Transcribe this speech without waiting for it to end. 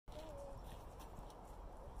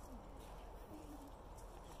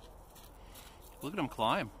Look at him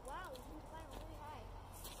climb.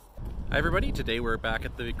 Hi everybody, today we're back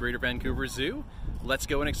at the Greater Vancouver Zoo. Let's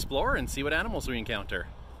go and explore and see what animals we encounter.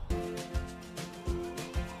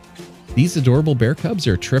 These adorable bear cubs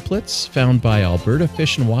are triplets found by Alberta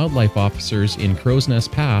Fish and Wildlife officers in Crow's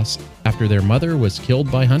Nest Pass after their mother was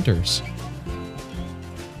killed by hunters.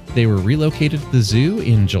 They were relocated to the zoo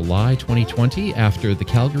in July 2020 after the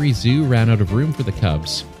Calgary Zoo ran out of room for the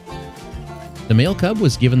cubs. The male cub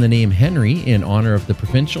was given the name Henry in honor of the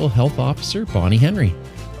provincial health officer Bonnie Henry.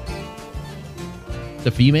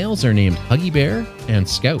 The females are named Huggy Bear and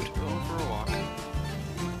Scout. Going for a walk.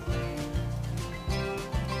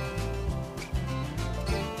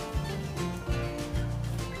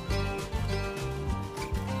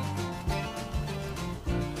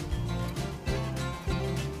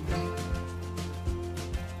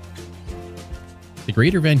 The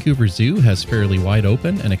Greater Vancouver Zoo has fairly wide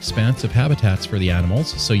open and expansive habitats for the animals,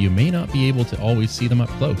 so you may not be able to always see them up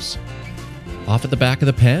close. Off at the back of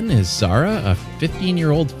the pen is Zara, a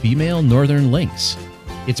 15-year-old female northern lynx.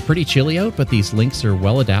 It's pretty chilly out, but these lynx are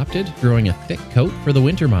well adapted, growing a thick coat for the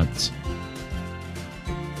winter months.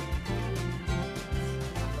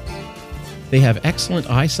 They have excellent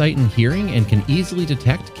eyesight and hearing and can easily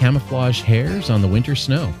detect camouflage hairs on the winter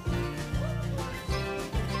snow.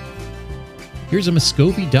 Here's a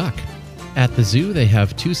Muscovy duck. At the zoo, they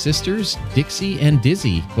have two sisters, Dixie and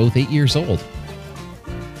Dizzy, both 8 years old.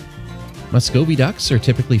 Muscovy ducks are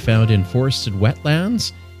typically found in forested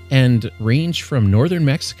wetlands and range from northern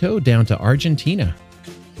Mexico down to Argentina.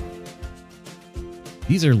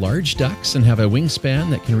 These are large ducks and have a wingspan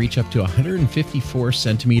that can reach up to 154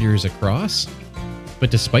 centimeters across. But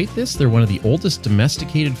despite this, they're one of the oldest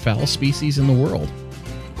domesticated fowl species in the world.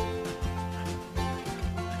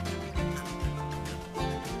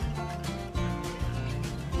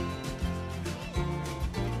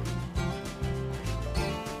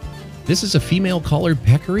 This is a female collared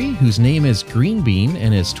peccary whose name is Green Bean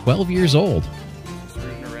and is 12 years old. Just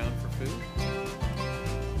rooting around for food.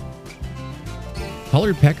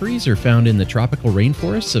 Collared peccaries are found in the tropical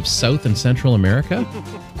rainforests of South and Central America.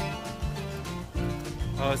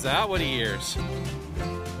 Oh, is that what he hears?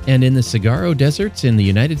 And in the saguaro deserts in the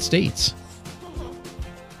United States.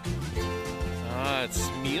 Ah,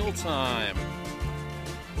 it's meal time.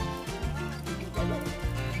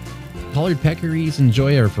 Collared peccaries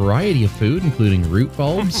enjoy a variety of food, including root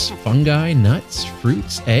bulbs, fungi, nuts,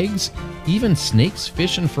 fruits, eggs, even snakes,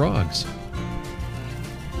 fish, and frogs.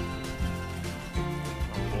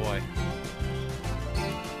 Oh boy.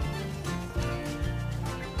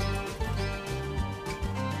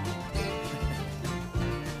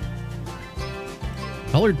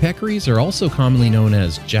 Collared peccaries are also commonly known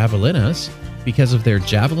as javelinas because of their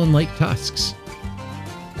javelin-like tusks.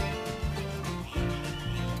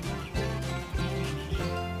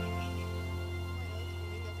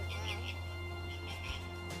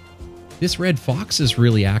 This red fox is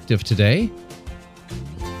really active today.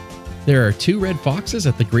 There are 2 red foxes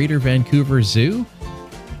at the Greater Vancouver Zoo.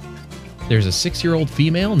 There's a 6-year-old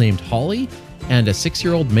female named Holly and a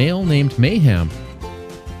 6-year-old male named Mayhem.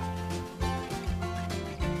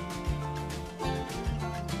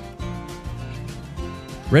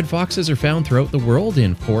 Red foxes are found throughout the world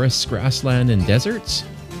in forests, grassland, and deserts.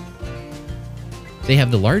 They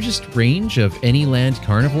have the largest range of any land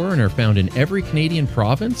carnivore and are found in every Canadian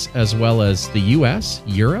province, as well as the US,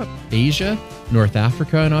 Europe, Asia, North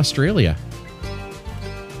Africa, and Australia.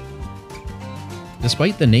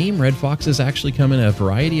 Despite the name, red foxes actually come in a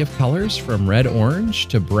variety of colors, from red-orange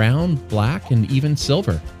to brown, black, and even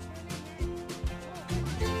silver.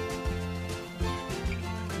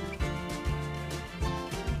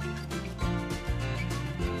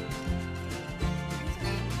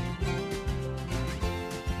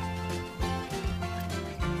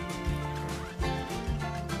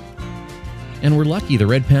 And we're lucky, the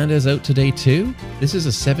red panda is out today too. This is a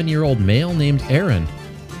 7-year-old male named Aaron.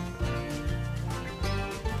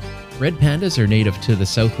 Red pandas are native to the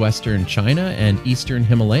southwestern China and eastern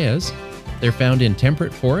Himalayas. They're found in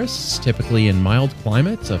temperate forests, typically in mild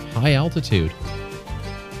climates of high altitude.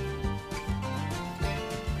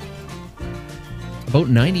 About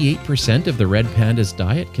 98% of the red panda's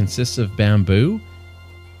diet consists of bamboo,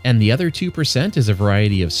 and the other 2% is a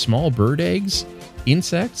variety of small bird eggs,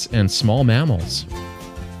 insects, and small mammals.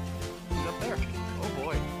 He's up there. Oh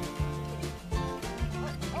boy.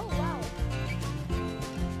 Oh, wow.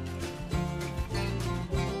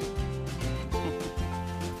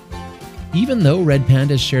 Even though red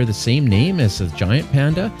pandas share the same name as the giant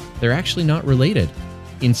panda, they're actually not related.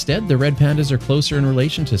 Instead, the red pandas are closer in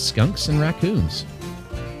relation to skunks and raccoons.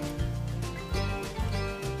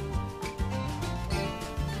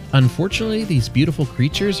 Unfortunately, these beautiful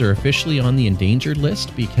creatures are officially on the endangered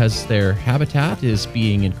list because their habitat is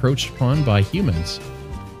being encroached upon by humans.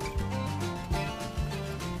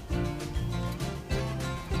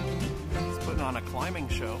 It's putting on a climbing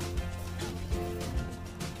show.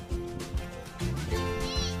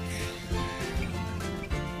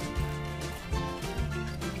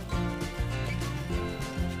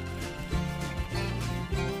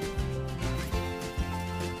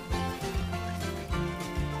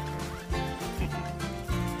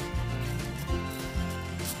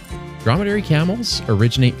 Dromedary camels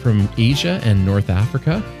originate from Asia and North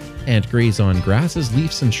Africa and graze on grasses,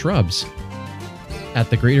 leaves, and shrubs. At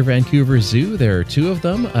the Greater Vancouver Zoo, there are two of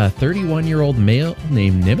them, a 31-year-old male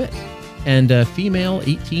named Nibbit and a female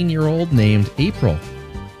 18-year-old named April.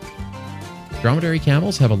 Dromedary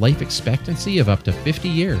camels have a life expectancy of up to 50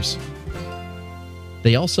 years.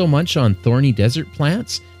 They also munch on thorny desert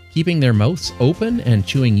plants, keeping their mouths open and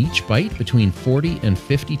chewing each bite between 40 and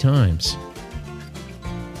 50 times.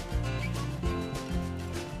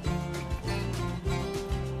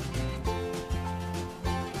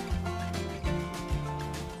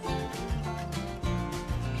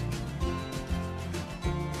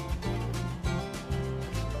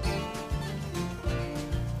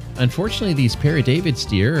 Unfortunately, these Pere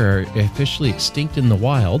deer are officially extinct in the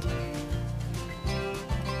wild.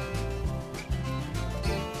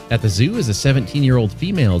 At the zoo is a 17-year-old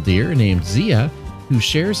female deer named Zia, who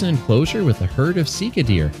shares an enclosure with a herd of sika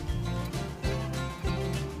deer.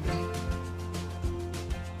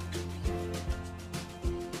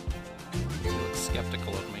 You look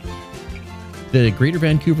skeptical of me. The Greater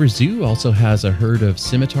Vancouver Zoo also has a herd of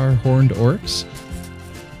scimitar horned oryx.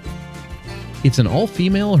 It's an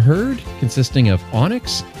all-female herd consisting of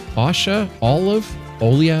Onyx, Asha, Olive,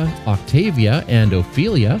 Olia, Octavia, and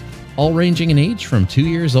Ophelia, all ranging in age from 2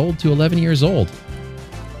 years old to 11 years old.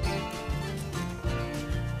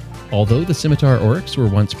 Although the scimitar oryx were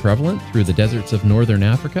once prevalent through the deserts of northern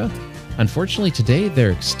Africa, unfortunately today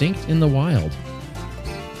they're extinct in the wild.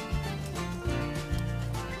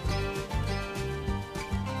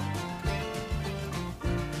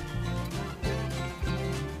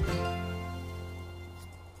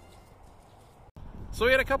 So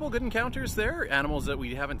we had a couple good encounters there, animals that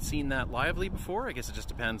we haven't seen that lively before. I guess it just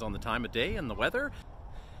depends on the time of day and the weather.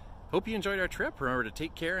 Hope you enjoyed our trip. Remember to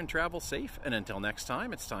take care and travel safe. And until next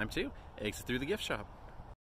time, it's time to exit through the gift shop.